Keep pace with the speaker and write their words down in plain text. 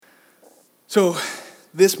So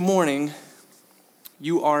this morning,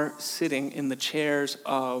 you are sitting in the chairs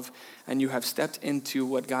of, and you have stepped into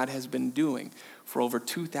what God has been doing for over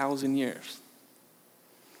 2,000 years.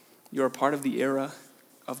 You are part of the era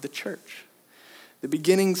of the church. The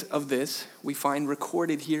beginnings of this we find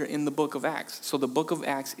recorded here in the book of Acts. So the book of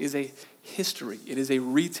Acts is a history. It is a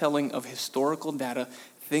retelling of historical data,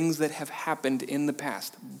 things that have happened in the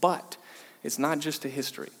past. But it's not just a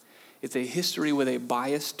history. It's a history with a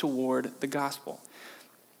bias toward the gospel.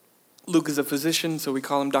 Luke is a physician, so we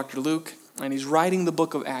call him Dr. Luke, and he's writing the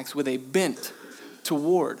book of Acts with a bent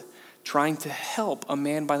toward trying to help a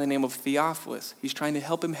man by the name of Theophilus. He's trying to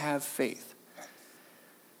help him have faith.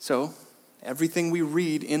 So everything we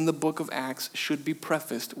read in the book of Acts should be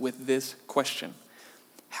prefaced with this question.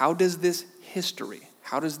 How does this history,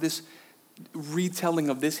 how does this retelling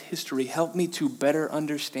of this history help me to better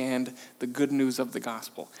understand the good news of the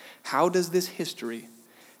gospel? How does this history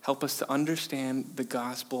help us to understand the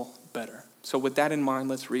gospel better? So with that in mind,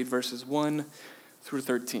 let's read verses 1 through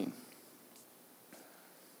 13.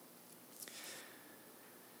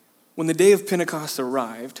 When the day of Pentecost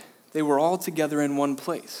arrived, they were all together in one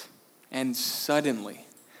place. And suddenly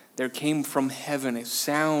there came from heaven a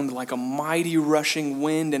sound like a mighty rushing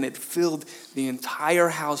wind, and it filled the entire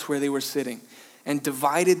house where they were sitting. And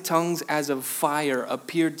divided tongues as of fire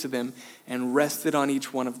appeared to them and rested on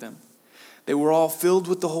each one of them. They were all filled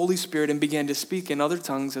with the Holy Spirit and began to speak in other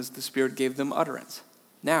tongues as the Spirit gave them utterance.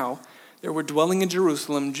 Now there were dwelling in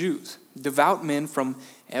Jerusalem Jews, devout men from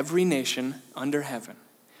every nation under heaven.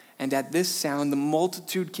 And at this sound the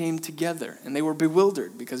multitude came together, and they were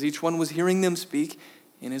bewildered because each one was hearing them speak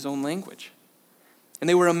in his own language. And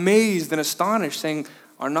they were amazed and astonished, saying,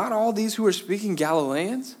 "Are not all these who are speaking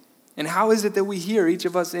Galileans? And how is it that we hear each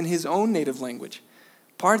of us in his own native language?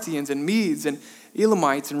 Parthians and Medes and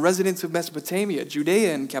Elamites and residents of Mesopotamia,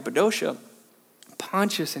 Judea and Cappadocia,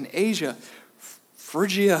 Pontus and Asia,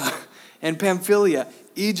 Phrygia and Pamphylia,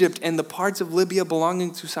 Egypt and the parts of Libya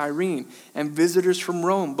belonging to Cyrene, and visitors from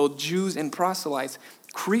Rome, both Jews and proselytes,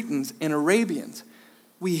 Cretans and Arabians.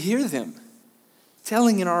 We hear them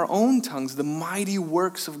telling in our own tongues the mighty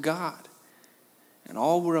works of God." And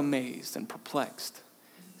all were amazed and perplexed,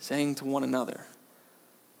 saying to one another,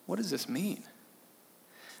 "What does this mean?"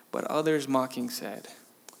 But others mocking said,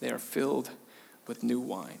 "They are filled with new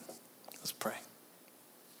wine." Let's pray.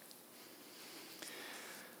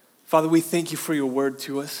 Father, we thank you for your word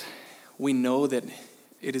to us. We know that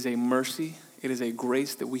it is a mercy, it is a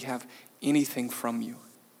grace that we have anything from you.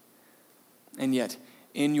 And yet,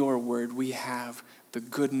 in your word, we have the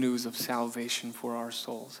good news of salvation for our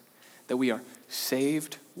souls, that we are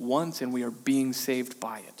saved once and we are being saved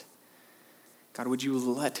by it. God, would you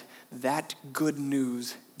let that good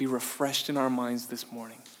news be refreshed in our minds this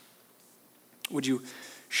morning? Would you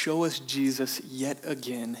show us Jesus yet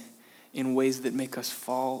again in ways that make us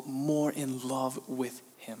fall more in love with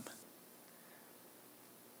him?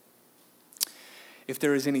 If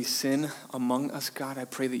there is any sin among us, God, I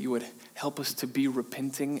pray that you would help us to be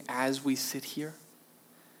repenting as we sit here.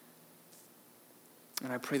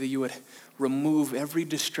 And I pray that you would remove every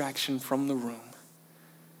distraction from the room.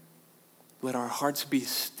 Let our hearts be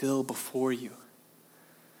still before you,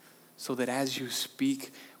 so that as you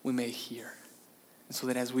speak, we may hear. And so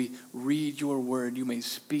that as we read your word, you may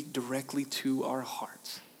speak directly to our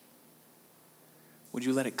hearts. Would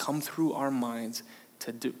you let it come through our minds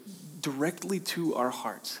to directly to our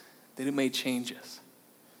hearts, that it may change us?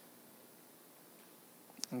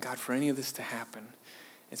 And God, for any of this to happen,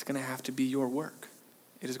 it's going to have to be your work.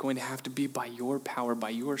 It is going to have to be by your power,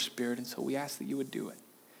 by your Spirit, and so we ask that you would do it.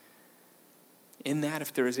 In that,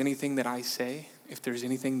 if there is anything that I say, if there's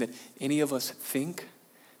anything that any of us think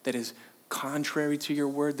that is contrary to your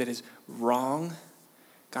word, that is wrong,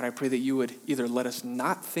 God, I pray that you would either let us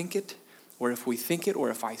not think it, or if we think it,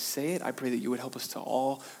 or if I say it, I pray that you would help us to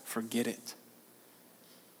all forget it.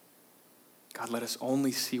 God, let us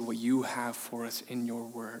only see what you have for us in your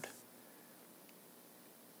word.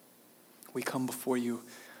 We come before you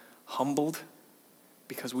humbled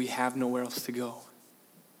because we have nowhere else to go.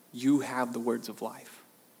 You have the words of life.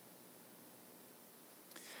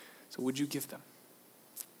 So would you give them?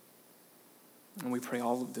 And we pray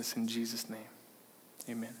all of this in Jesus' name.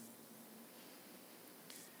 Amen.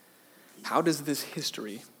 How does this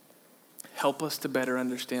history help us to better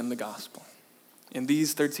understand the gospel? In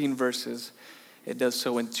these 13 verses, it does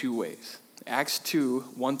so in two ways. Acts 2,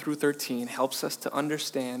 1 through 13 helps us to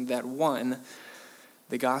understand that, one,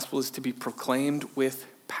 the gospel is to be proclaimed with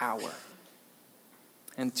power.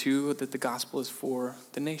 And two, that the gospel is for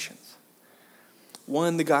the nations.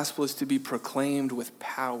 One, the gospel is to be proclaimed with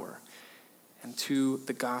power. and 2,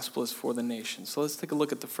 the gospel is for the nations. So let's take a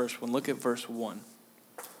look at the first one. Look at verse 1.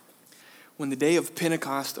 When the day of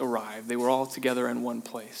Pentecost arrived, they were all together in one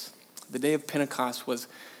place. The day of Pentecost was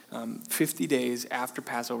 50 days after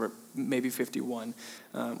Passover, maybe 51,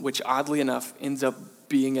 which oddly enough ends up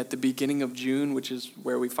being at the beginning of June, which is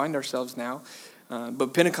where we find ourselves now.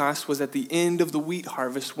 But Pentecost was at the end of the wheat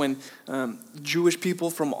harvest when Jewish people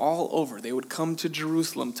from all over, they would come to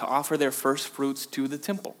Jerusalem to offer their first fruits to the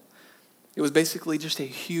temple. It was basically just a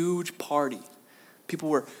huge party. People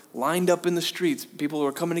were lined up in the streets. People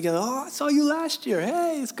were coming together. Oh, I saw you last year.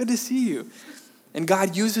 Hey, it's good to see you. And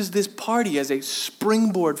God uses this party as a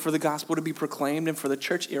springboard for the gospel to be proclaimed and for the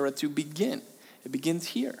church era to begin. It begins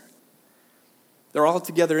here. They're all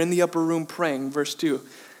together in the upper room praying, verse 2.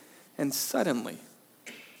 And suddenly,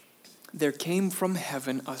 there came from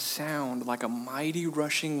heaven a sound like a mighty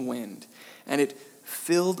rushing wind, and it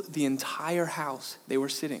filled the entire house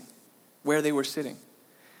where they were sitting.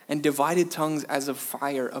 And divided tongues as of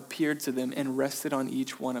fire appeared to them and rested on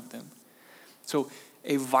each one of them. So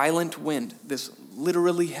a violent wind, this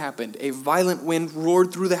literally happened. A violent wind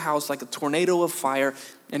roared through the house like a tornado of fire,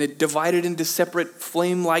 and it divided into separate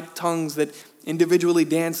flame-like tongues that individually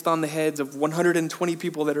danced on the heads of 120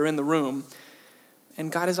 people that are in the room.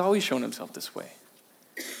 And God has always shown himself this way.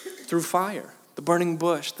 Through fire, the burning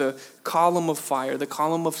bush, the column of fire, the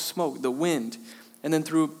column of smoke, the wind. And then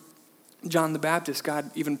through John the Baptist,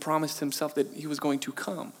 God even promised himself that he was going to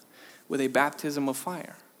come with a baptism of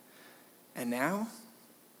fire. And now,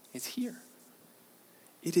 it's here.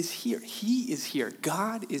 It is here. He is here.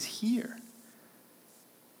 God is here.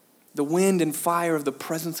 The wind and fire of the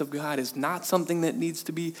presence of God is not something that needs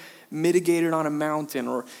to be mitigated on a mountain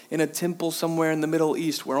or in a temple somewhere in the Middle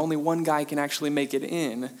East where only one guy can actually make it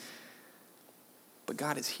in. But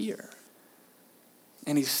God is here.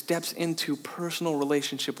 And he steps into personal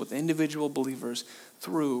relationship with individual believers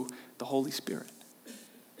through the Holy Spirit.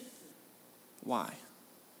 Why?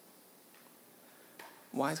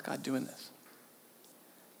 Why is God doing this?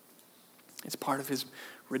 It's part of his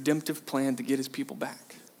redemptive plan to get his people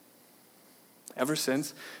back. Ever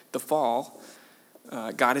since the fall,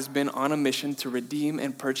 God has been on a mission to redeem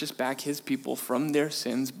and purchase back his people from their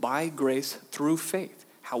sins by grace through faith.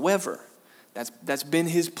 However, that's been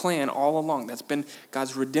his plan all along. That's been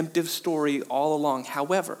God's redemptive story all along.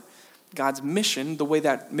 However, God's mission, the way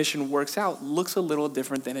that mission works out, looks a little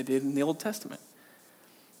different than it did in the Old Testament.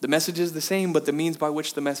 The message is the same, but the means by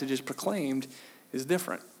which the message is proclaimed is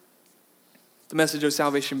different. The message of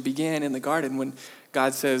salvation began in the garden when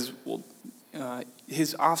God says,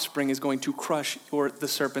 his offspring is going to crush the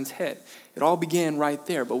serpent's head. It all began right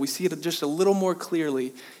there, but we see it just a little more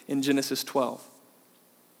clearly in Genesis 12.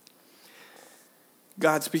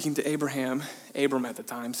 God speaking to Abram at the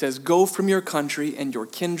time, says, "Go from your country and your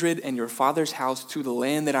kindred and your father's house to the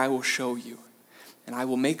land that I will show you. And I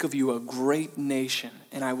will make of you a great nation,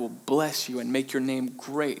 and I will bless you and make your name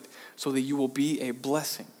great so that you will be a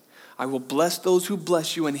blessing. I will bless those who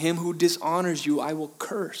bless you, and him who dishonors you I will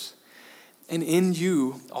curse. And in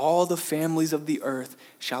you all the families of the earth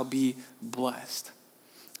shall be blessed."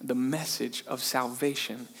 The message of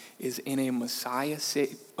salvation is in a Messiah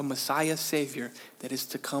Savior that is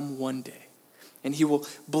to come one day. And he will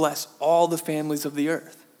bless all the families of the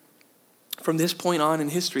earth. From this point on in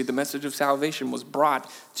history, the message of salvation was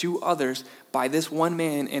brought to others by this one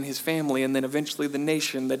man and his family, and then eventually the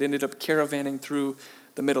nation that ended up caravanning through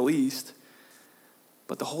the Middle East.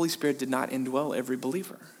 But the Holy Spirit did not indwell every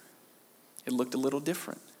believer. It looked a little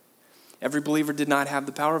different. Every believer did not have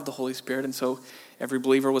the power of the Holy Spirit, and so every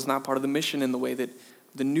believer was not part of the mission in the way that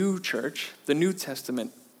the new church, the New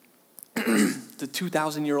Testament, the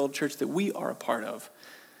 2,000-year-old church that we are a part of,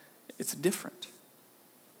 it's different.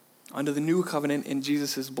 Under the new covenant in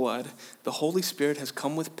Jesus' blood, the Holy Spirit has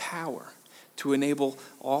come with power to enable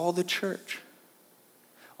all the church,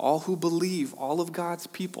 all who believe, all of God's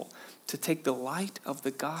people, to take the light of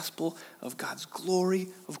the gospel of God's glory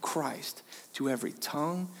of Christ to every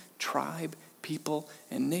tongue, tribe, people,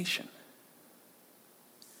 and nation.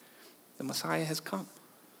 The Messiah has come.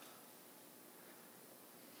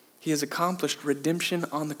 He has accomplished redemption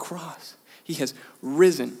on the cross. He has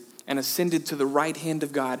risen and ascended to the right hand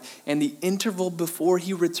of God, and the interval before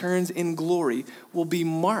he returns in glory will be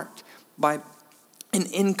marked by an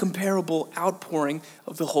incomparable outpouring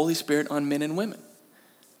of the Holy Spirit on men and women.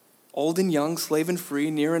 Old and young, slave and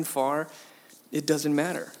free, near and far, it doesn't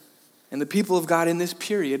matter. And the people of God in this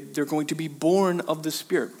period, they're going to be born of the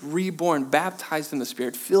Spirit, reborn, baptized in the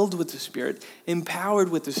Spirit, filled with the Spirit, empowered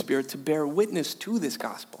with the Spirit to bear witness to this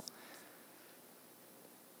gospel.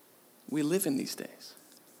 We live in these days.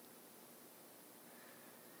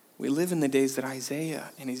 We live in the days that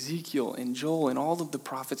Isaiah and Ezekiel and Joel and all of the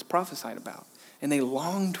prophets prophesied about, and they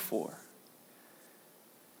longed for.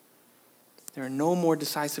 There are no more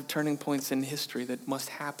decisive turning points in history that must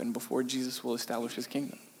happen before Jesus will establish his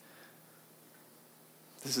kingdom.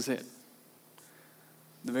 This is it.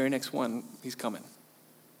 The very next one, he's coming.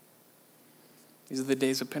 These are the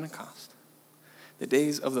days of Pentecost, the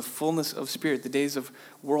days of the fullness of Spirit, the days of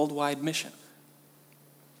worldwide mission.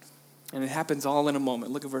 And it happens all in a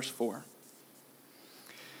moment. Look at verse 4.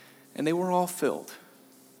 And they were all filled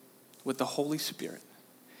with the Holy Spirit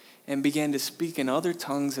and began to speak in other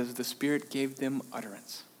tongues as the Spirit gave them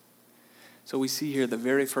utterance. So we see here the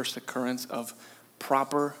very first occurrence of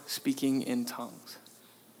proper speaking in tongues.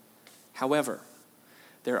 However,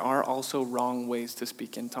 there are also wrong ways to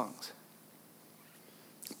speak in tongues.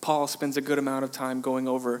 Paul spends a good amount of time going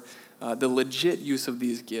over the legit use of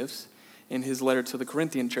these gifts in his letter to the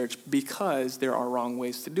Corinthian church because there are wrong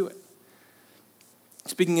ways to do it.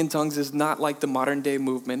 Speaking in tongues is not like the modern day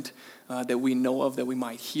movement that we know of, that we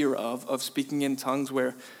might hear of speaking in tongues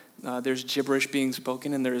where there's gibberish being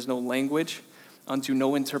spoken and there is no language unto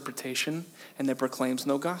no interpretation and that proclaims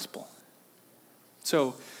no gospel.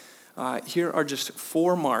 So here are just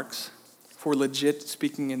 4 marks for legit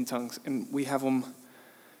speaking in tongues, and we have them.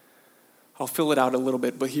 I'll fill it out a little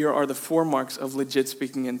bit, but here are the 4 marks of legit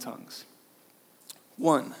speaking in tongues.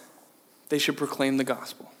 1, they should proclaim the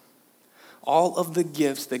gospel. All of the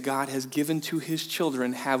gifts that God has given to his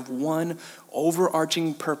children have one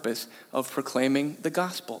overarching purpose of proclaiming the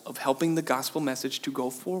gospel, of helping the gospel message to go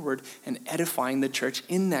forward and edifying the church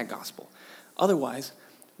in that gospel. Otherwise,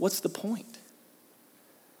 what's the point?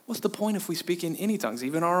 What's the point if we speak in any tongues,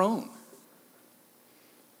 even our own?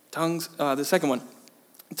 Tongues, the second one,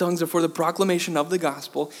 tongues are for the proclamation of the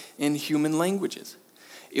gospel in human languages.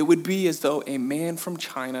 It would be as though a man from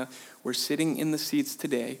China were sitting in the seats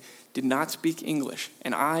today, did not speak English,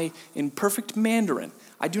 and I, in perfect Mandarin,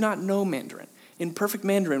 I do not know Mandarin, in perfect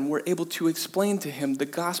Mandarin, were able to explain to him the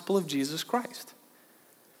gospel of Jesus Christ.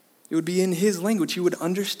 It would be in his language. He would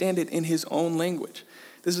understand it in his own language.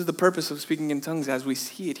 This is the purpose of speaking in tongues as we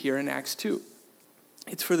see it here in Acts 2.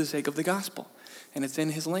 It's for the sake of the gospel, and it's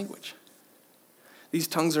in his language. These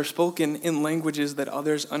tongues are spoken in languages that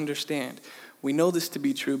others understand. We know this to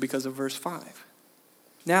be true because of verse 5.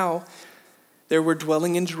 Now, there were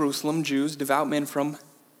dwelling in Jerusalem Jews, devout men from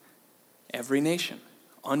every nation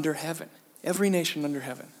under heaven. Every nation under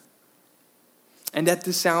heaven. And at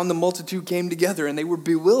this sound, the multitude came together, and they were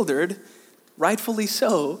bewildered, rightfully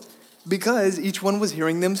so, because each one was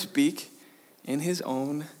hearing them speak in his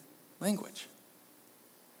own language.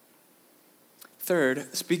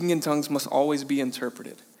 Third, speaking in tongues must always be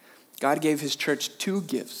interpreted. God gave his church 2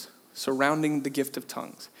 gifts surrounding the gift of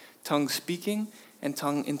tongues: tongue speaking and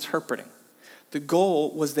tongue interpreting. The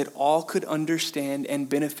goal was that all could understand and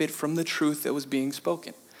benefit from the truth that was being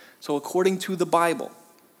spoken. So according to the Bible,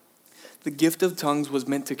 the gift of tongues was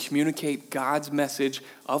meant to communicate God's message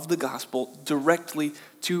of the gospel directly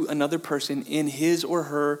to another person in his or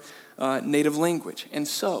her native language. And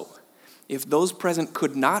so, if those present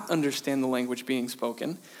could not understand the language being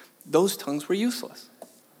spoken, those tongues were useless.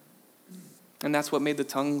 And that's what made the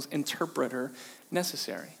tongues interpreter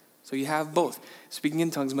necessary. So you have both. Speaking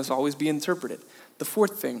in tongues must always be interpreted. The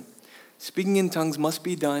fourth thing, speaking in tongues must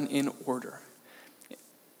be done in order.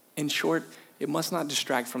 In short, it must not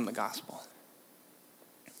distract from the gospel.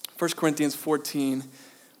 1 Corinthians 14,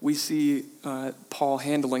 we see Paul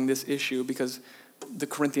handling this issue because the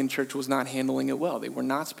Corinthian church was not handling it well. They were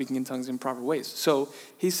not speaking in tongues in proper ways. So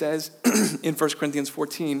he says in 1 Corinthians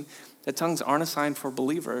 14 that tongues aren't assigned for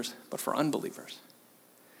believers, but for unbelievers.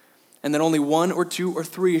 And that only 1 or 2 or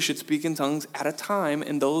 3 should speak in tongues at a time,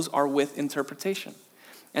 and those are with interpretation.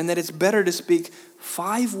 And that it's better to speak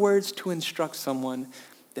 5 words to instruct someone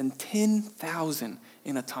than 10,000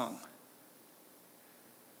 in a tongue.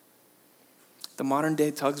 The modern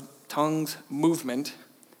day tongues movement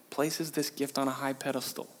places this gift on a high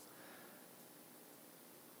pedestal.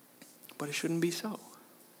 But it shouldn't be so.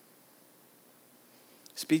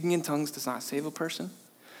 Speaking in tongues does not save a person,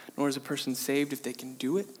 nor is a person saved if they can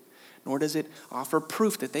do it, nor does it offer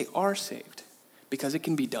proof that they are saved, because it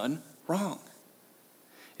can be done wrong.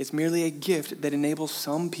 It's merely a gift that enables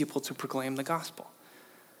some people to proclaim the gospel.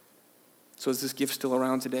 So is this gift still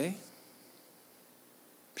around today?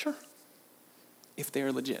 Sure, if they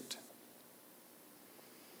are legit.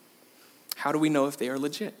 How do we know if they are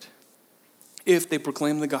legit? If they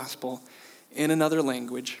proclaim the gospel in another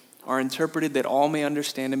language, are interpreted that all may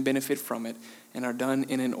understand and benefit from it, and are done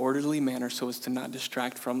in an orderly manner so as to not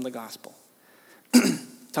distract from the gospel.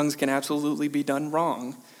 Tongues can absolutely be done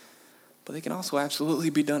wrong, but they can also absolutely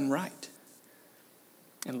be done right.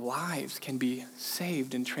 And lives can be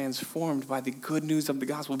saved and transformed by the good news of the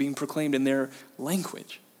gospel being proclaimed in their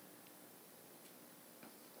language.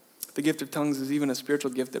 The gift of tongues is even a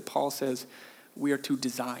spiritual gift that Paul says we are to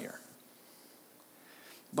desire.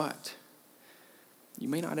 But you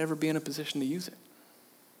may not ever be in a position to use it.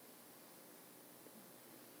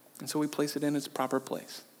 And so we place it in its proper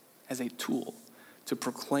place as a tool to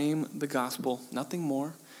proclaim the gospel, nothing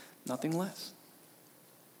more, nothing less.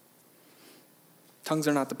 Tongues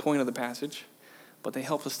are not the point of the passage, but they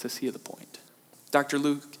help us to see the point. Dr.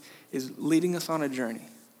 Luke is leading us on a journey.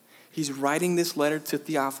 He's writing this letter to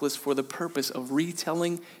Theophilus for the purpose of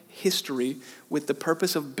retelling history with the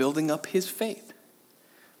purpose of building up his faith.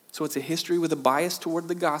 So it's a history with a bias toward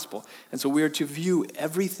the gospel. And so we are to view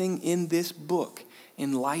everything in this book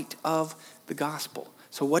in light of the gospel.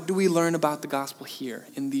 So what do we learn about the gospel here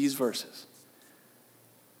in these verses?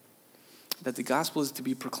 That the gospel is to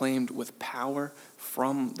be proclaimed with power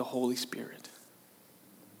from the Holy Spirit.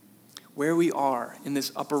 Where we are in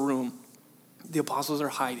this upper room, the apostles are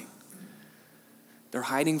hiding. They're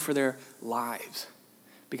hiding for their lives.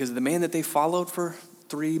 Because the man that they followed for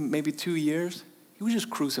 3, maybe 2 years, he was just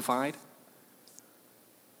crucified.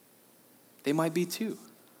 They might be too.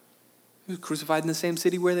 He was crucified in the same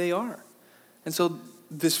city where they are. And so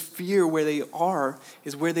this fear where they are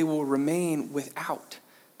is where they will remain without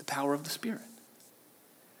the power of the Spirit.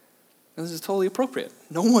 And this is totally appropriate.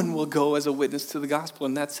 No one will go as a witness to the gospel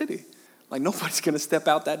in that city. Like nobody's going to step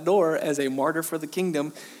out that door as a martyr for the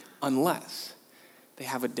kingdom unless they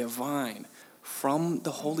have a divine, from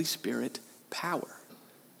the Holy Spirit, power.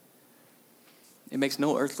 It makes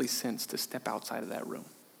no earthly sense to step outside of that room.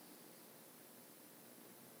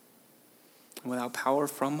 And without power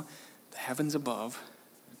from the heavens above,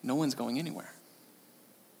 no one's going anywhere.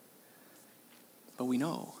 But we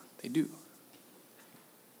know they do.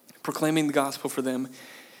 Proclaiming the gospel for them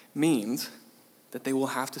means that they will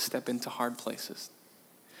have to step into hard places,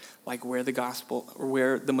 like where the gospel or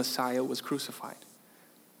where the Messiah was crucified.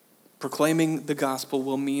 Proclaiming the gospel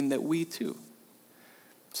will mean that we too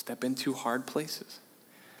step into hard places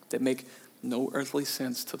that make no earthly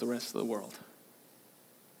sense to the rest of the world.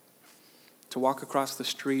 To walk across the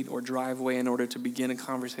street or driveway in order to begin a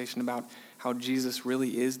conversation about how Jesus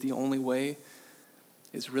really is the only way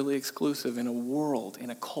is really exclusive in a world, in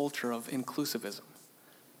a culture of inclusivism.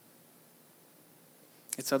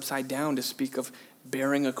 It's upside down to speak of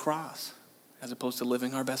bearing a cross as opposed to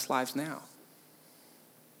living our best lives now.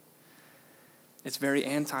 It's very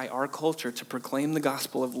anti our culture to proclaim the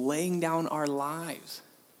gospel of laying down our lives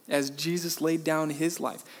as Jesus laid down his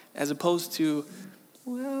life, as opposed to,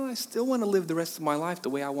 well, I still want to live the rest of my life the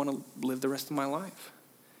way I want to live the rest of my life.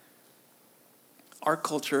 Our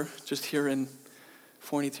culture, just here in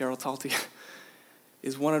Forney-Terrell-Talty,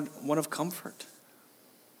 is one of comfort.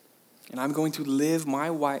 And I'm going to live my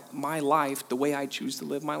life the way I choose to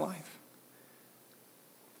live my life.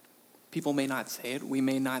 People may not say it, we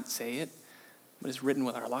may not say it, but it's written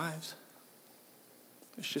with our lives.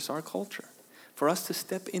 It's just our culture. For us to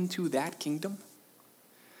step into that kingdom,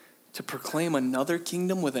 to proclaim another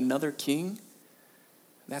kingdom with another king,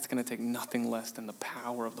 that's going to take nothing less than the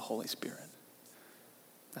power of the Holy Spirit.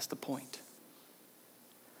 That's the point.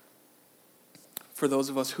 For those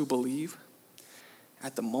of us who believe,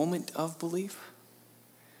 at the moment of belief,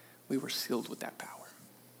 we were sealed with that power.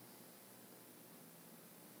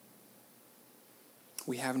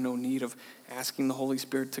 We have no need of asking the Holy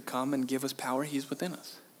Spirit to come and give us power. He's within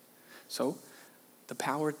us. So, the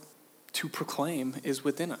power to proclaim is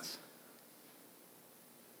within us.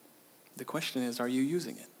 The question is, are you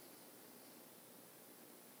using it?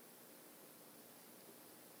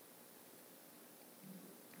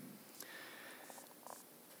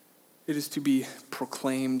 It is to be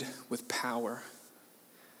proclaimed with power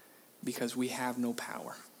because we have no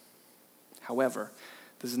power. However,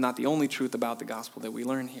 this is not the only truth about the gospel that we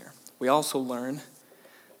learn here. We also learn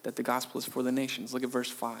that the gospel is for the nations. Look at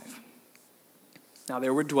verse 5. Now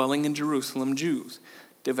there were dwelling in Jerusalem Jews,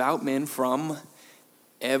 devout men from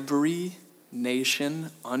every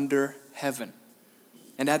nation under heaven.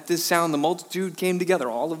 And at this sound, the multitude came together.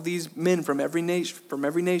 All of these men from every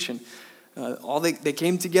nation, they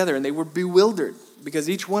came together and they were bewildered because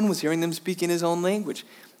each one was hearing them speak in his own language.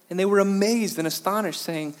 And they were amazed and astonished,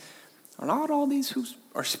 saying, are not all these who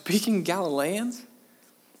are speaking Galileans?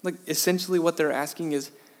 Like, essentially what they're asking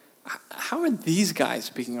is, how are these guys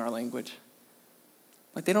speaking our language?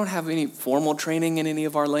 Like, they don't have any formal training in any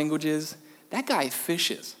of our languages. That guy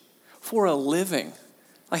fishes for a living.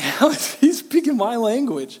 Like, how is he speaking my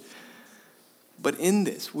language? But in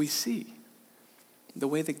this, we see the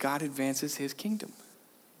way that God advances his kingdom.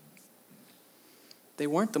 They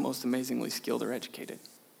weren't the most amazingly skilled or educated.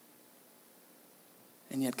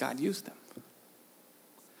 And yet God used them.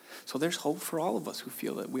 So there's hope for all of us who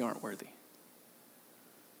feel that we aren't worthy.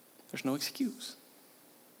 There's no excuse.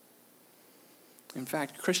 In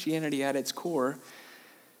fact, Christianity at its core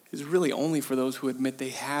is really only for those who admit they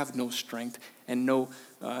have no strength and no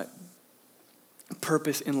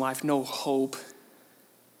purpose in life, no hope,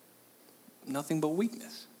 nothing but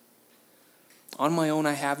weakness. On my own,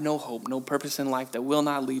 I have no hope, no purpose in life that will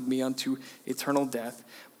not lead me unto eternal death.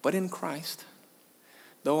 But in Christ,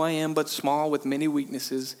 though I am but small with many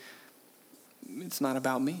weaknesses, it's not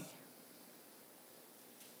about me.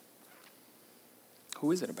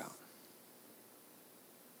 Who is it about?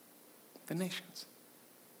 The nations.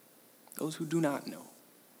 Those who do not know.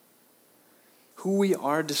 Who we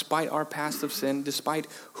are, despite our past of sin, despite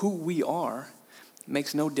who we are,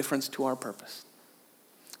 makes no difference to our purpose.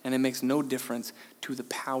 And it makes no difference to the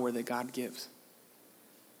power that God gives.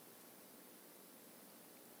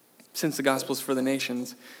 Since the gospel is for the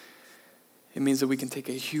nations, it means that we can take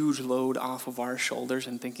a huge load off of our shoulders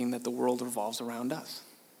in thinking that the world revolves around us.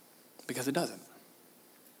 Because it doesn't.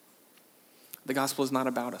 The gospel is not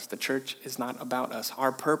about us. The church is not about us.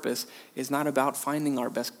 Our purpose is not about finding our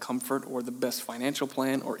best comfort or the best financial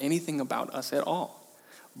plan or anything about us at all,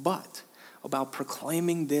 but about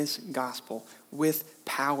proclaiming this gospel with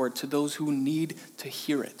power to those who need to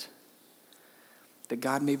hear it. That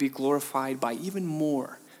God may be glorified by even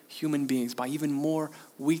more human beings, by even more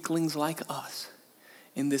weaklings like us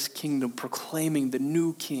in this kingdom, proclaiming the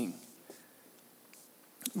new king.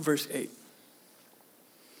 Verse 8.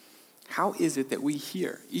 How is it that we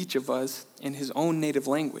hear, each of us, in his own native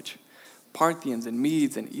language, Parthians and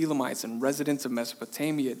Medes and Elamites and residents of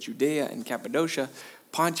Mesopotamia, Judea and Cappadocia,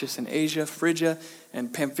 Pontus and Asia, Phrygia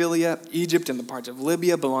and Pamphylia, Egypt and the parts of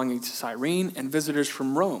Libya belonging to Cyrene, and visitors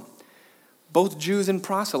from Rome, both Jews and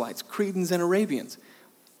proselytes, Cretans and Arabians,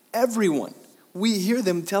 everyone, we hear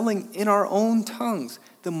them telling in our own tongues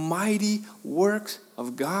the mighty works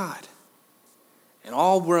of God. And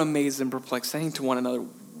all were amazed and perplexed, saying to one another,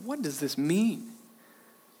 what does this mean?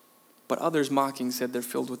 But others mocking said they're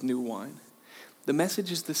filled with new wine. The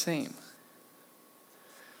message is the same.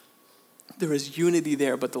 There is unity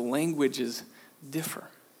there, but the languages differ.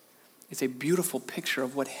 It's a beautiful picture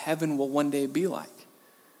of what heaven will one day be like.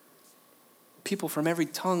 People from every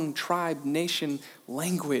tongue, tribe, nation,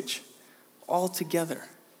 language, all together.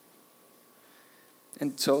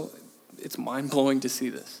 And so it's mind-blowing to see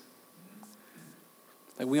this.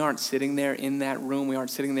 Like, we aren't sitting there in that room. We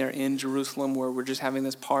aren't sitting there in Jerusalem where we're just having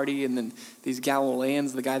this party and then these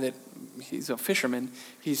Galileans, the guy that, he's a fisherman,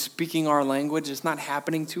 he's speaking our language. It's not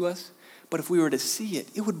happening to us. But if we were to see it,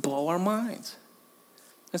 it would blow our minds.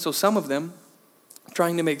 And so some of them,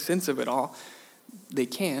 trying to make sense of it all, they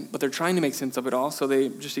can't, but they're trying to make sense of it all, so they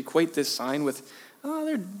just equate this sign with, oh,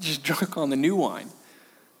 they're just drunk on the new wine.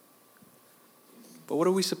 But what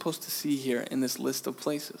are we supposed to see here in this list of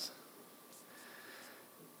places?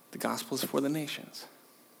 The gospel is for the nations.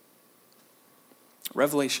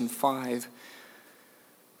 Revelation 5,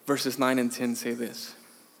 verses 9 and 10 say this.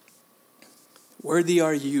 Worthy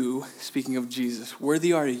are you, speaking of Jesus,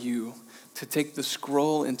 worthy are you to take the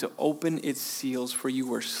scroll and to open its seals, for you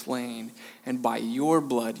were slain, and by your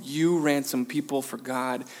blood you ransomed people for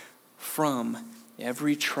God from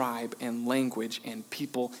every tribe and language and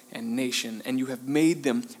people and nation, and you have made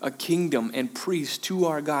them a kingdom and priests to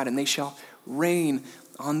our God, and they shall reign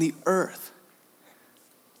on the earth.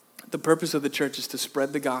 The purpose of the church is to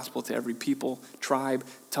spread the gospel to every people, tribe,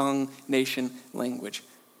 tongue, nation, language.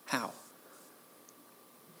 How?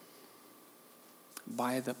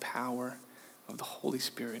 By the power of the Holy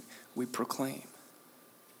Spirit, we proclaim.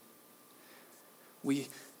 We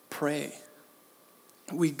pray.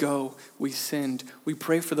 We go. We send. We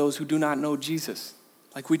pray for those who do not know Jesus,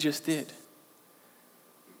 like we just did.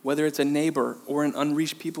 Whether it's a neighbor or an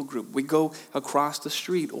unreached people group, we go across the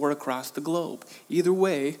street or across the globe. Either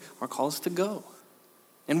way, our call is to go.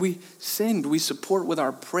 And we send, we support with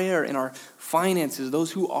our prayer and our finances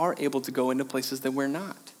those who are able to go into places that we're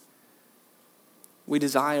not. We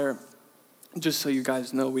desire, just so you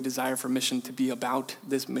guys know, we desire for mission to be about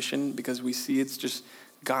this mission because we see it's just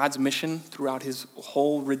God's mission throughout his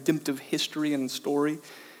whole redemptive history and story.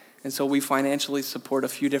 And so we financially support a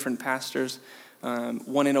few different pastors.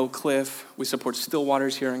 One in Oak Cliff, we support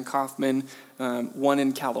Stillwaters here in Kaufman, one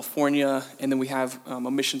in California, and then we have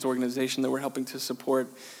a missions organization that we're helping to support.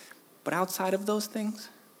 But outside of those things,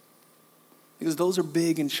 because those are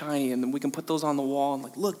big and shiny, and then we can put those on the wall and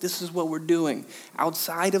like, look, this is what we're doing.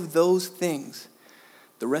 Outside of those things,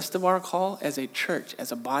 The rest of our call as a church,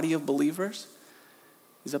 as a body of believers,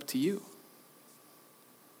 is up to you.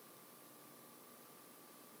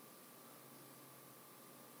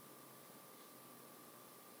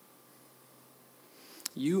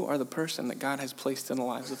 You are the person that God has placed in the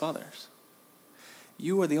lives of others.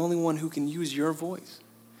 You are the only one who can use your voice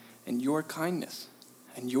and your kindness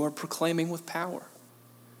and your proclaiming with power.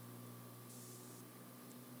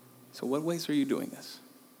 So what ways are you doing this?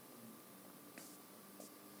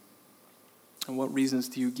 And what reasons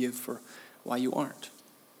do you give for why you aren't?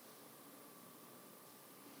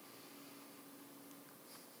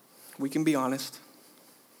 We can be honest.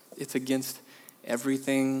 It's against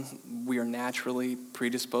everything we are naturally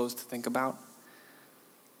predisposed to think about.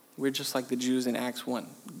 We're just like the Jews in Acts 1.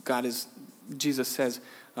 Jesus says,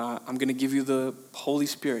 I'm going to give you the Holy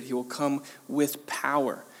Spirit. He will come with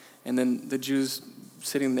power. And then the Jews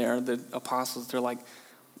sitting there, the apostles, they're like,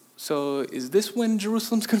 so is this when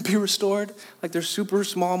Jerusalem's going to be restored? Like they're super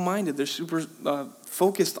small-minded. They're super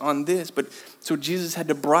focused on this. But so Jesus had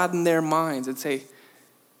to broaden their minds and say,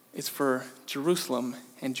 it's for Jerusalem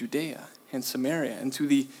and Judea and Samaria and to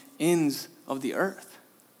the ends of the earth.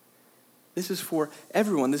 This is for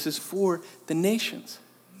everyone. This is for the nations.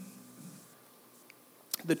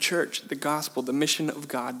 The church, the gospel, the mission of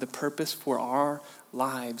God, the purpose for our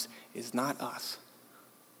lives is not us.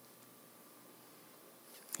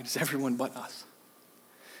 It is everyone but us.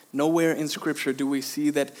 Nowhere in Scripture do we see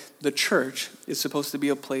that the church is supposed to be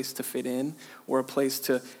a place to fit in, or a place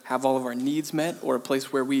to have all of our needs met, or a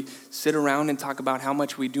place where we sit around and talk about how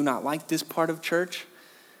much we do not like this part of church.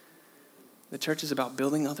 The church is about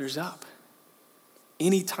building others up.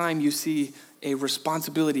 Anytime you see a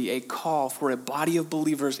responsibility, a call for a body of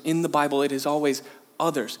believers in the Bible, it is always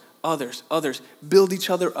others, others, others. Build each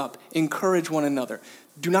other up. Encourage one another.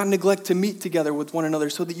 Do not neglect to meet together with one another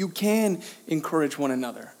so that you can encourage one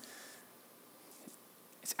another.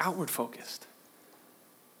 It's outward focused.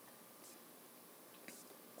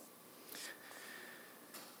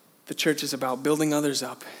 The church is about building others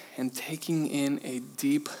up and taking in a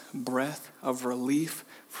deep breath of relief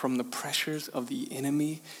from the pressures of the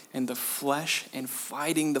enemy and the flesh and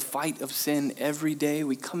fighting the fight of sin every day.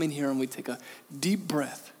 We come in here and we take a deep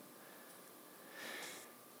breath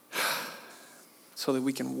so that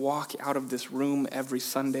we can walk out of this room every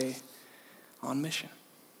Sunday on mission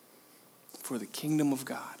for the kingdom of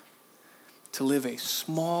God, to live a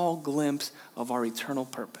small glimpse of our eternal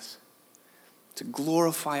purpose, to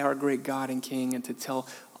glorify our great God and King, and to tell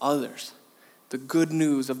others the good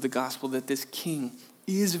news of the gospel that this King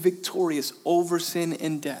is victorious over sin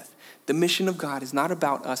and death. The mission of God is not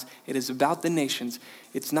about us. It is about the nations.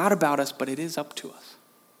 It's not about us, but it is up to us.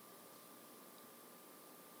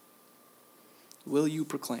 Will you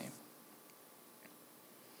proclaim?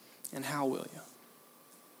 And how will you?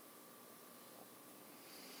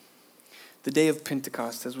 The day of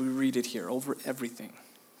Pentecost, as we read it here, over everything,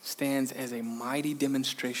 stands as a mighty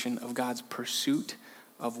demonstration of God's pursuit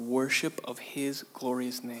of worship of his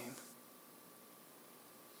glorious name.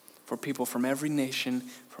 For people from every nation,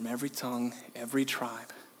 from every tongue, every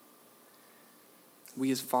tribe. We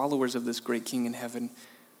as followers of this great King in heaven,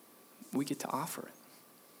 we get to offer it.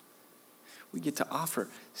 We get to offer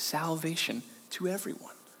salvation to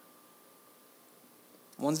everyone.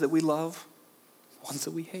 Ones that we love, ones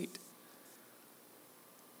that we hate.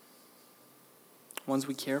 Ones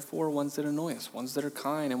we care for, ones that annoy us, ones that are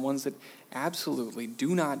kind, and ones that absolutely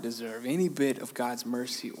do not deserve any bit of God's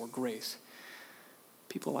mercy or grace.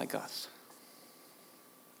 People like us.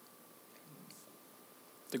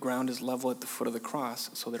 The ground is level at the foot of the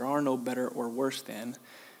cross, so there are no better or worse than.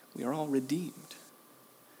 We are all redeemed.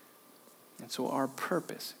 And so our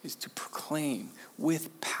purpose is to proclaim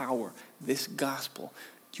with power this gospel.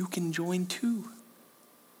 You can join too.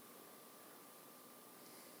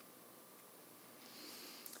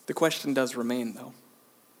 The question does remain, though.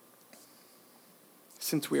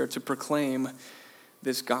 Since we are to proclaim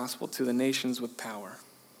this gospel to the nations with power,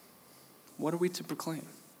 what are we to proclaim?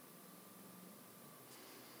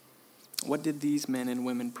 What did these men and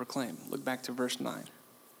women proclaim? Look back to verse 9.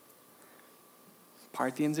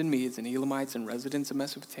 Parthians and Medes and Elamites and residents of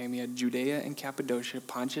Mesopotamia, Judea and Cappadocia,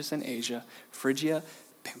 Pontus and Asia, Phrygia,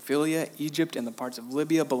 Pamphylia, Egypt, and the parts of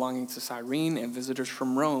Libya belonging to Cyrene, and visitors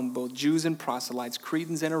from Rome, both Jews and proselytes,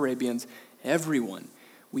 Cretans and Arabians, everyone.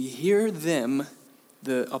 We hear them,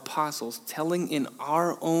 the apostles, telling in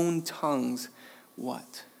our own tongues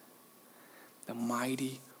what? The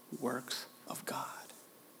mighty works of God.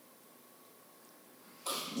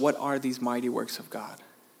 What are these mighty works of God?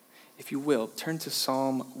 If you will, turn to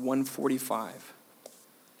Psalm 145.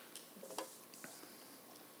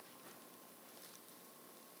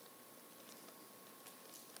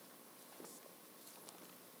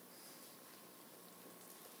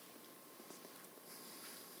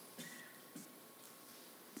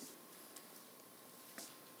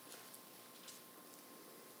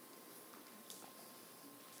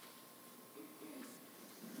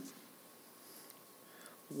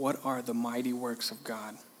 what are the mighty works of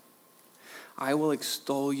God? I will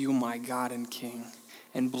extol you, my God and King,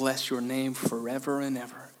 and bless your name forever and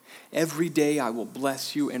ever. Every day I will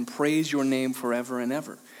bless you and praise your name forever and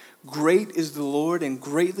ever. Great is the Lord and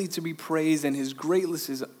greatly to be praised, and his greatness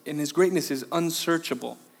is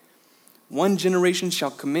unsearchable. One generation shall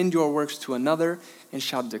commend your works to another and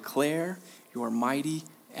shall declare your mighty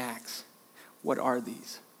acts. What are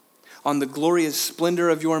these? On the glorious splendor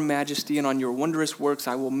of your majesty and on your wondrous works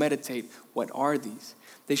I will meditate. What are these?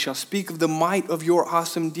 They shall speak of the might of your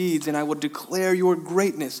awesome deeds, and I will declare your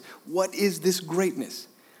greatness. What is this greatness?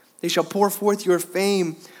 They shall pour forth your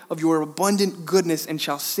fame of your abundant goodness and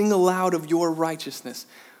shall sing aloud of your righteousness.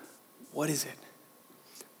 What is it?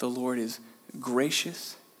 The Lord is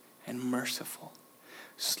gracious and merciful,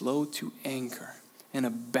 slow to anger, and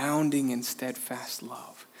abounding in steadfast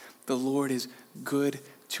love. The Lord is good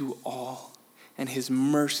to all, and his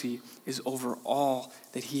mercy is over all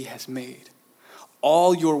that he has made.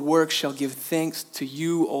 All your works shall give thanks to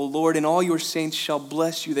you, O Lord, and all your saints shall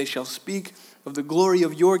bless you. They shall speak of the glory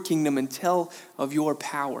of your kingdom and tell of your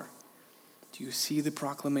power. Do you see the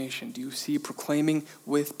proclamation? Do you see proclaiming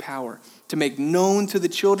with power to make known to the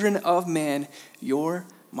children of man your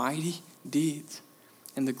mighty deeds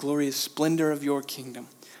and the glorious splendor of your kingdom?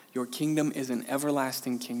 Your kingdom is an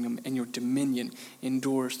everlasting kingdom, and your dominion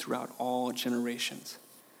endures throughout all generations.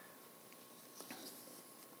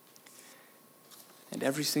 And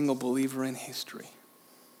every single believer in history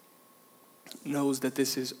knows that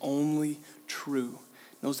this is only true,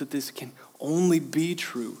 knows that this can only be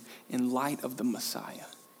true in light of the Messiah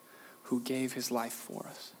who gave his life for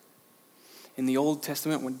us. In the Old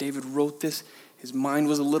Testament, when David wrote this, his mind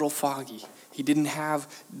was a little foggy. He didn't have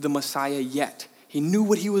the Messiah yet. He knew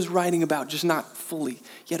what he was writing about, just not fully.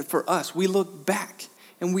 Yet for us, we look back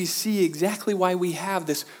and we see exactly why we have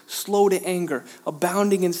this slow to anger,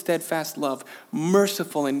 abounding in steadfast love,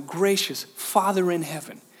 merciful and gracious Father in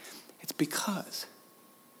heaven. It's because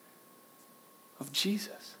of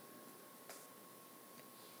Jesus.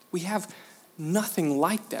 We have nothing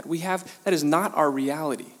like that. That is not our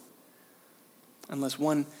reality unless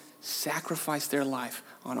one sacrificed their life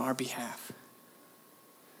on our behalf.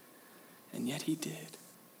 And yet he did.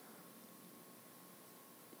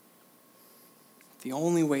 The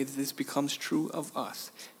only way that this becomes true of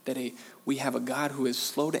us, that we have a God who is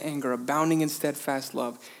slow to anger, abounding in steadfast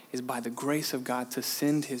love, is by the grace of God to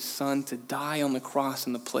send his Son to die on the cross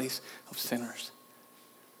in the place of sinners,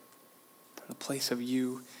 in the place of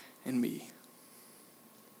you and me.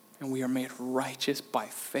 And we are made righteous by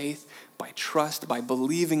faith, by trust, by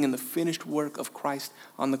believing in the finished work of Christ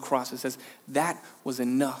on the cross. It says that was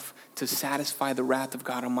enough to satisfy the wrath of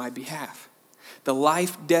God on my behalf. The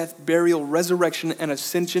life, death, burial, resurrection, and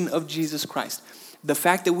ascension of Jesus Christ. The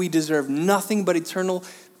fact that we deserve nothing but eternal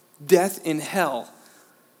death in hell,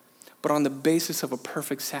 but on the basis of a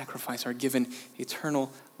perfect sacrifice are given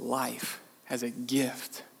eternal life as a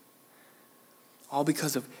gift. All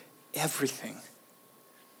because of everything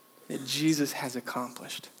that Jesus has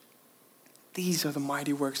accomplished. These are the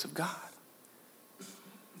mighty works of God.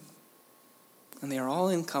 And they are all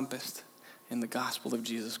encompassed in the gospel of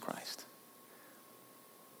Jesus Christ.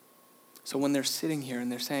 So when they're sitting here and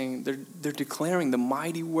they're saying, they're declaring the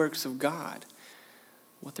mighty works of God,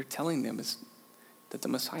 what they're telling them is that the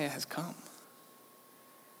Messiah has come.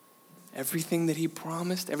 Everything that he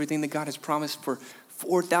promised, everything that God has promised for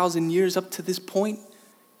 4,000 years up to this point,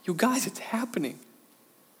 you guys, it's happening.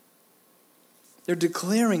 They're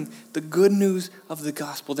declaring the good news of the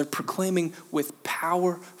gospel. They're proclaiming with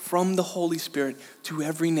power from the Holy Spirit to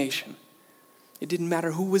every nation. It didn't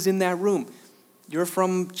matter who was in that room. You're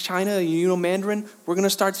from China, you know Mandarin, we're going to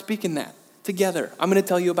start speaking that together. I'm going to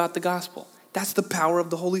tell you about the gospel. That's the power of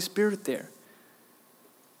the Holy Spirit there.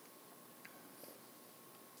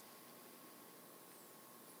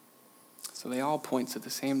 So they all point to the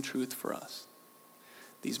same truth for us.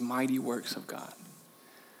 These mighty works of God.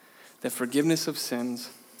 That forgiveness of sins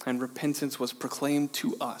and repentance was proclaimed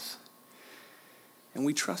to us. And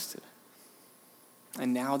we trusted.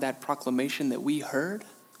 And now that proclamation that we heard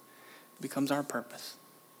becomes our purpose.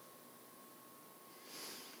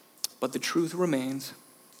 But the truth remains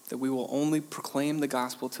that we will only proclaim the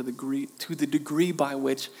gospel to the degree by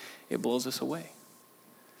which it blows us away.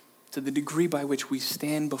 To the degree by which we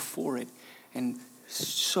stand before it and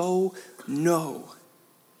so know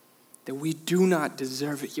that we do not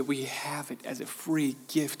deserve it, yet we have it as a free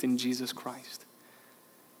gift in Jesus Christ.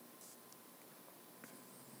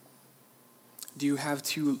 Do you have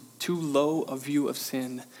too low a view of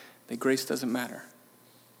sin that grace doesn't matter?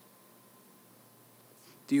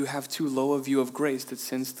 Do you have too low a view of grace that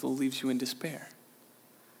sin still leaves you in despair?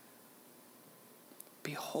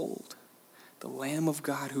 Behold, the Lamb of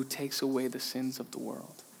God who takes away the sins of the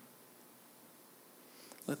world.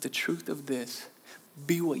 Let the truth of this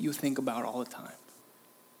be what you think about all the time.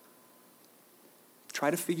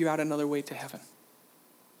 Try to figure out another way to heaven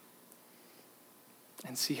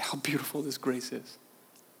and see how beautiful this grace is.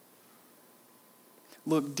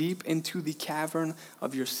 Look deep into the cavern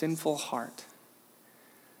of your sinful heart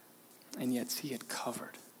and yet see it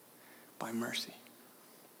covered by mercy.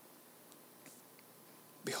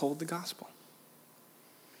 Behold the gospel.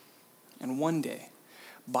 And one day,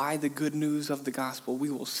 by the good news of the gospel,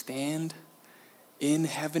 we will stand in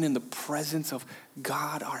heaven in the presence of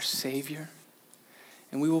God our Savior.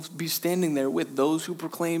 And we will be standing there with those who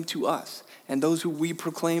proclaim to us and those who we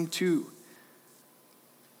proclaim to.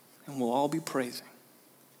 And we'll all be praising.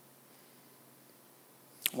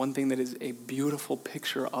 One thing that is a beautiful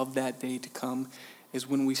picture of that day to come is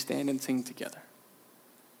when we stand and sing together.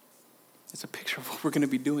 It's a picture of what we're going to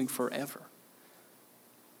be doing forever.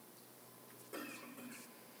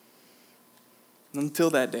 Until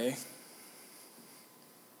that day,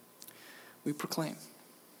 we proclaim.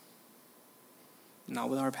 Not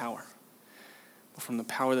with our power, but from the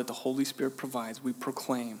power that the Holy Spirit provides, we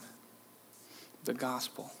proclaim the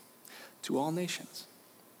gospel to all nations,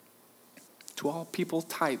 to all people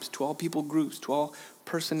types, to all people groups, to all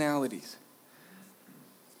personalities.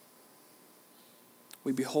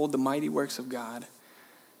 We behold the mighty works of God,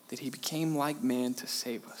 that he became like man to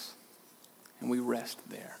save us, and we rest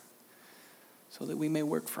there so that we may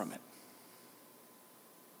work from it.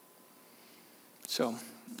 So,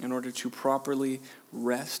 in order to properly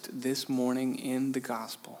rest this morning in the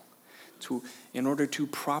gospel, in order to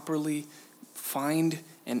properly find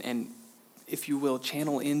and, if you will,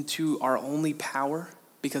 channel into our only power,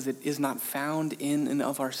 because it is not found in and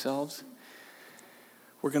of ourselves,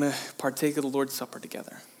 we're going to partake of the Lord's Supper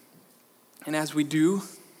together. And as we do,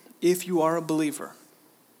 if you are a believer,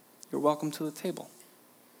 you're welcome to the table,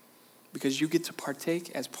 because you get to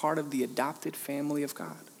partake as part of the adopted family of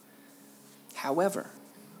God. However,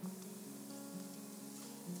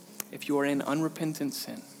 if you are in unrepentant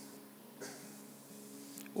sin,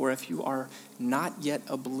 or if you are not yet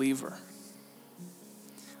a believer,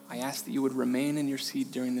 I ask that you would remain in your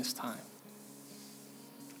seat during this time.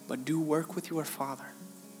 But do work with your Father.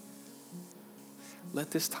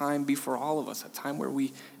 Let this time be for all of us a time where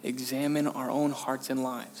we examine our own hearts and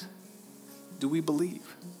lives. Do we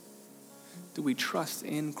believe? Do we trust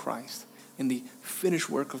in Christ, in the finished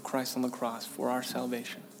work of Christ on the cross for our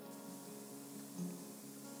salvation?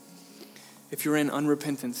 If you're in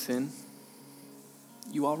unrepentant sin,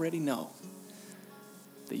 you already know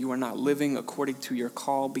that you are not living according to your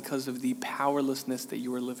call because of the powerlessness that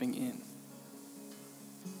you are living in.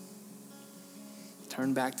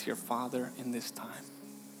 Turn back to your Father in this time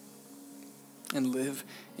and live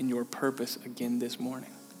in your purpose again this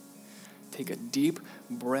morning. Take a deep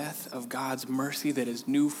breath of God's mercy that is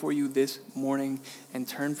new for you this morning and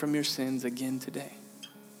turn from your sins again today,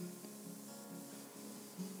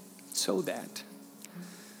 so that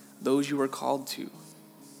those you are called to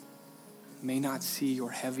may not see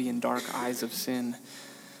your heavy and dark eyes of sin,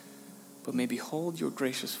 but may behold your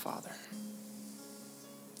gracious Father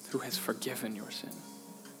who has forgiven your sin.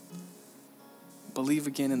 Believe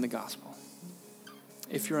again in the gospel.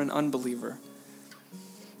 If you're an unbeliever,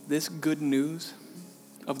 this good news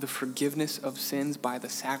of the forgiveness of sins by the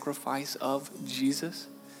sacrifice of Jesus,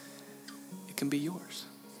 it can be yours.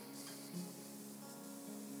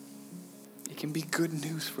 It can be good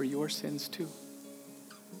news for your sins too.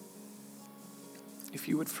 If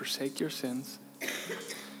you would forsake your sins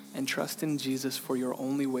and trust in Jesus for your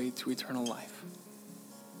only way to eternal life.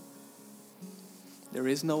 There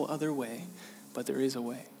is no other way, but there is a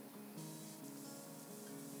way.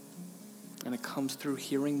 And it comes through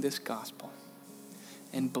hearing this gospel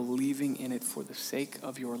and believing in it for the sake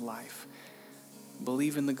of your life.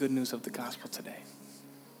 Believe in the good news of the gospel today.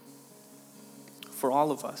 For all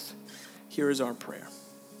of us, here is our prayer.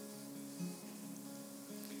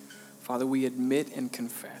 Father, we admit and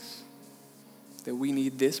confess that we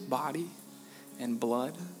need this body and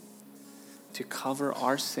blood to cover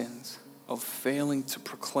our sins of failing to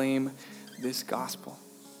proclaim this gospel.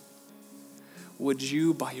 Would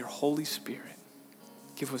you, by your Holy Spirit,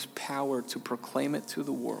 give us power to proclaim it to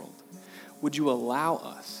the world? Would you allow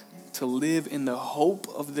us to live in the hope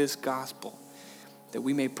of this gospel, that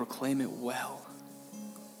we may proclaim it well?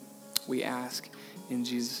 We ask in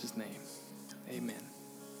Jesus' name. Amen.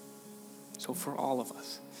 So for all of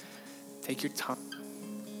us, take your time.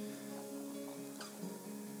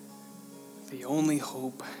 The only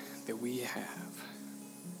hope that we have.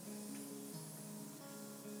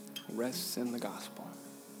 rests in the gospel.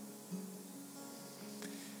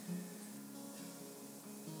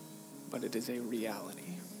 But it is a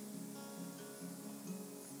reality.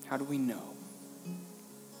 How do we know?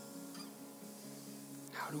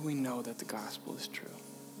 How do we know that the gospel is true?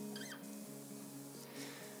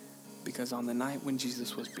 Because on the night when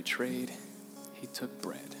Jesus was betrayed, he took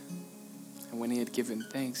bread. And when he had given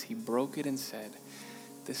thanks, he broke it and said,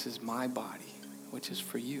 "This is my body, which is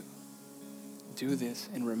for you. Do this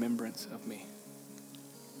in remembrance of me."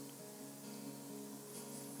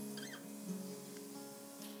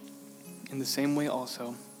 In the same way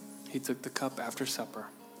also, he took the cup after supper,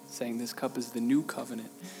 saying, "This cup is the new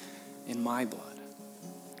covenant in my blood.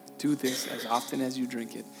 Do this as often as you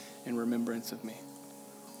drink it in remembrance of me."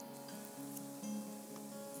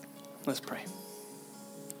 Let's pray.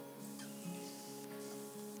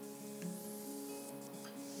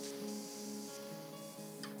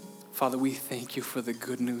 Father, we thank you for the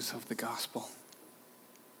good news of the gospel.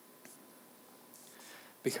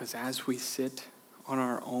 Because as we sit on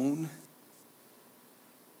our own,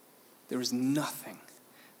 there is nothing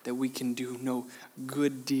that we can do, no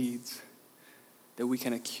good deeds that we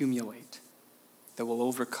can accumulate that will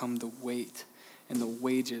overcome the weight and the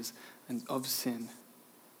wages of sin.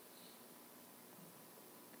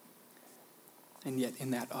 And yet in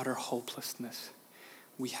that utter hopelessness,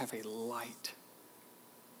 we have a light.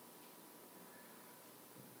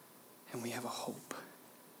 And we have a hope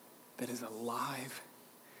that is alive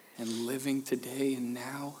and living today and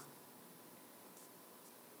now.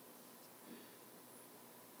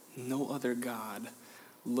 No other God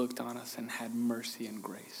looked on us and had mercy and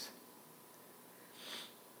grace.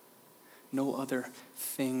 No other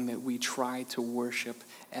thing that we try to worship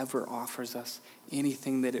ever offers us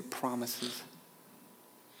anything that it promises.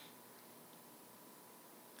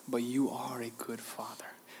 But you are a good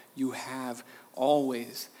Father. You have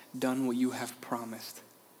always done what you have promised.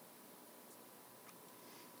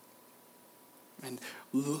 And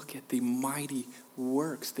look at the mighty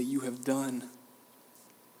works that you have done.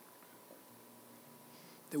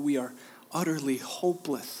 That we are utterly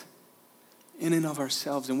hopeless in and of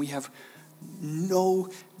ourselves, and we have no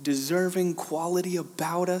deserving quality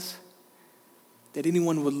about us that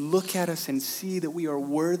anyone would look at us and see that we are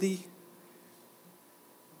worthy.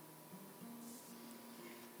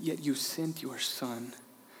 Yet you sent your Son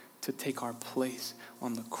to take our place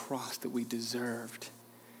on the cross that we deserved,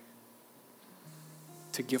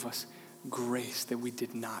 to give us grace that we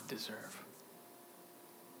did not deserve.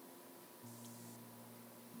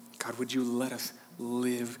 God, would you let us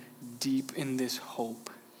live deep in this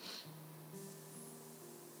hope?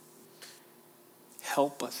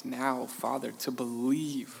 Help us now, Father, to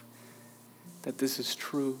believe that this is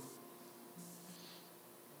true.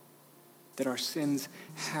 That our sins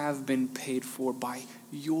have been paid for by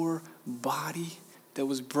your body that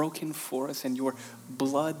was broken for us and your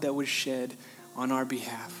blood that was shed on our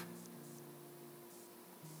behalf.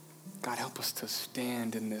 God, help us to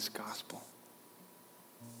stand in this gospel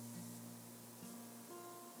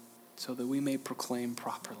so that we may proclaim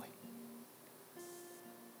properly.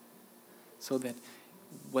 So that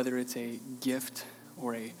whether it's a gift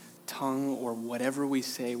or a tongue or whatever we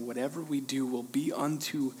say, whatever we do will be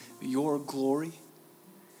unto your glory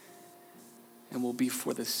and will be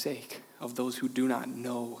for the sake of those who do not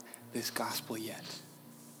know this gospel yet.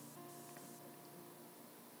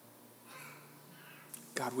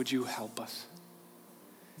 God, would you help us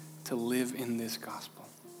to live in this gospel?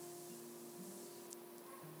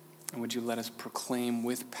 And would you let us proclaim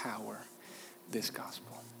with power this gospel?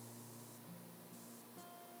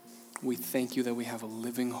 We thank you that we have a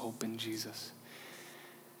living hope in Jesus.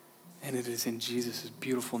 And it is in Jesus'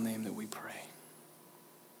 beautiful name that we pray.